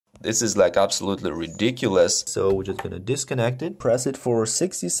This is like absolutely ridiculous. So we're just gonna disconnect it, press it for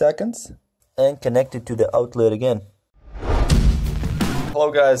 60 seconds, and connect it to the outlet again.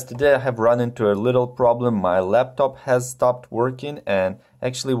 Hello guys, today I have run into a little problem. My laptop has stopped working, and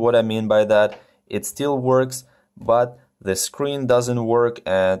actually what I mean by that, it still works, but the screen doesn't work,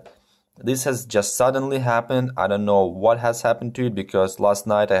 and this has just suddenly happened. I don't know what has happened to it, because last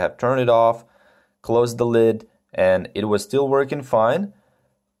night I have turned it off, closed the lid, and it was still working fine.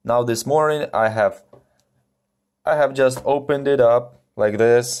 Now this morning I have just opened it up like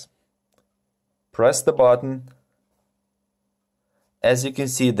this, pressed the button. As you can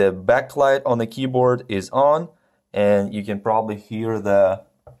see, the backlight on the keyboard is on, and you can probably hear the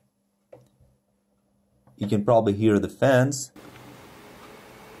fans.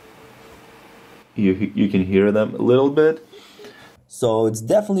 You can hear them a little bit. So it's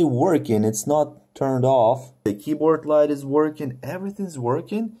definitely working. It's not turned off. The keyboard light is working, everything's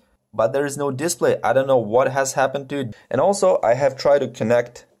working, but there is no display. I don't know what has happened to it. And also I have tried to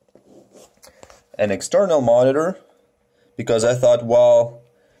connect an external monitor, because I thought, well,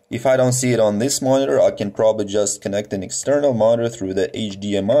 if I don't see it on this monitor, I can probably just connect an external monitor through the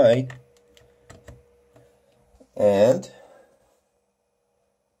HDMI. And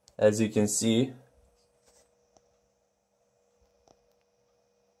as you can see,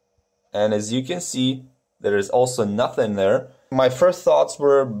 there is also nothing there. My first thoughts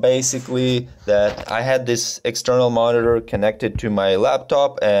were basically that I had this external monitor connected to my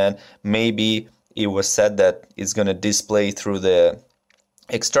laptop, and maybe it was said that it's going to display through the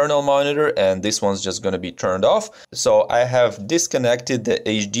external monitor, and this one's just going to be turned off. So I have disconnected the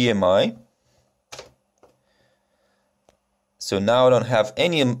HDMI. So now I don't have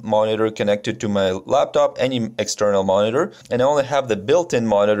any monitor connected to my laptop, any external monitor, and I only have the built-in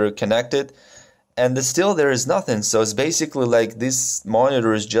monitor connected, and still there is nothing. So it's basically like this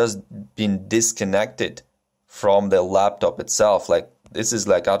monitor is just been disconnected from the laptop itself. Like, this is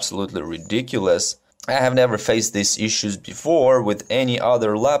like absolutely ridiculous. I have never faced these issues before with any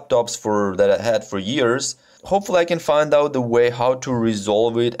other laptops that I had for years. Hopefully I can find out the way how to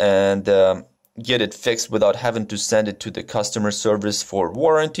resolve it and get it fixed without having to send it to the customer service for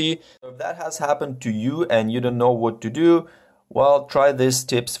warranty. If that has happened to you and you don't know what to do, well, try these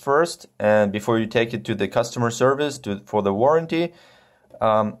tips first, and before you take it to the customer service for the warranty,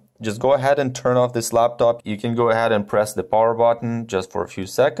 just go ahead and turn off this laptop. You can go ahead and press the power button just for a few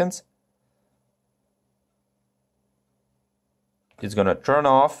seconds. It's gonna turn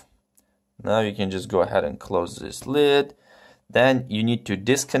off. Now you can just go ahead and close this lid. Then you need to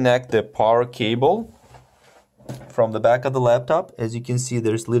disconnect the power cable from the back of the laptop. As you can see,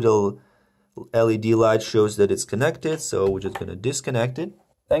 there's little LED light shows that it's connected, so we're just gonna disconnect it.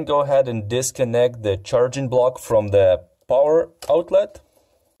 Then go ahead and disconnect the charging block from the power outlet.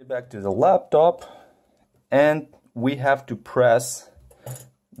 Get back to the laptop, and we have to press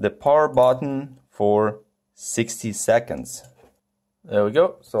the power button for 60 seconds. There we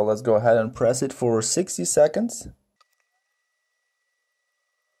go. So let's go ahead and press it for 60 seconds.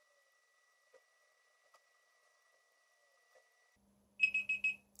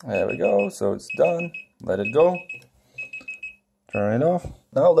 There we go, so it's done. Let it go. Turn it off.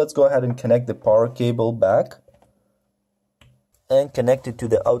 Now let's go ahead and connect the power cable back and connect it to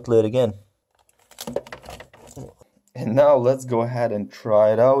the outlet again. And now let's go ahead and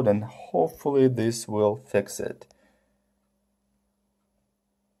try it out, and hopefully this will fix it.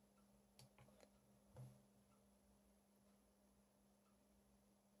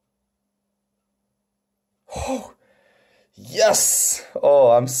 Oh, yes!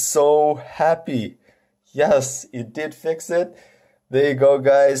 Oh, I'm so happy. Yes, it did fix it. There you go,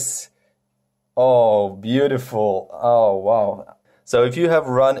 guys. Oh, beautiful. Oh, wow. So if you have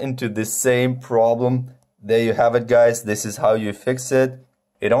run into the same problem, there you have it, guys. This is how you fix it.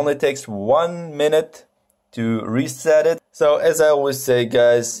 It only takes 1 minute to reset it. So as I always say,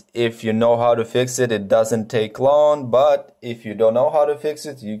 guys, if you know how to fix it, it doesn't take long. But if you don't know how to fix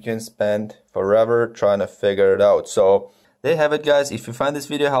it, you can spend forever trying to figure it out. So there you have it, guys. If you find this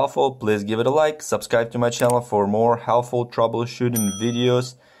video helpful, please give it a like, subscribe to my channel for more helpful troubleshooting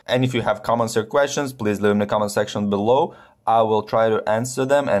videos. And if you have comments or questions, please leave them in the comment section below. I will try to answer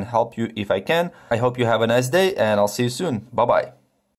them and help you if I can. I hope you have a nice day, and I'll see you soon. Bye-bye.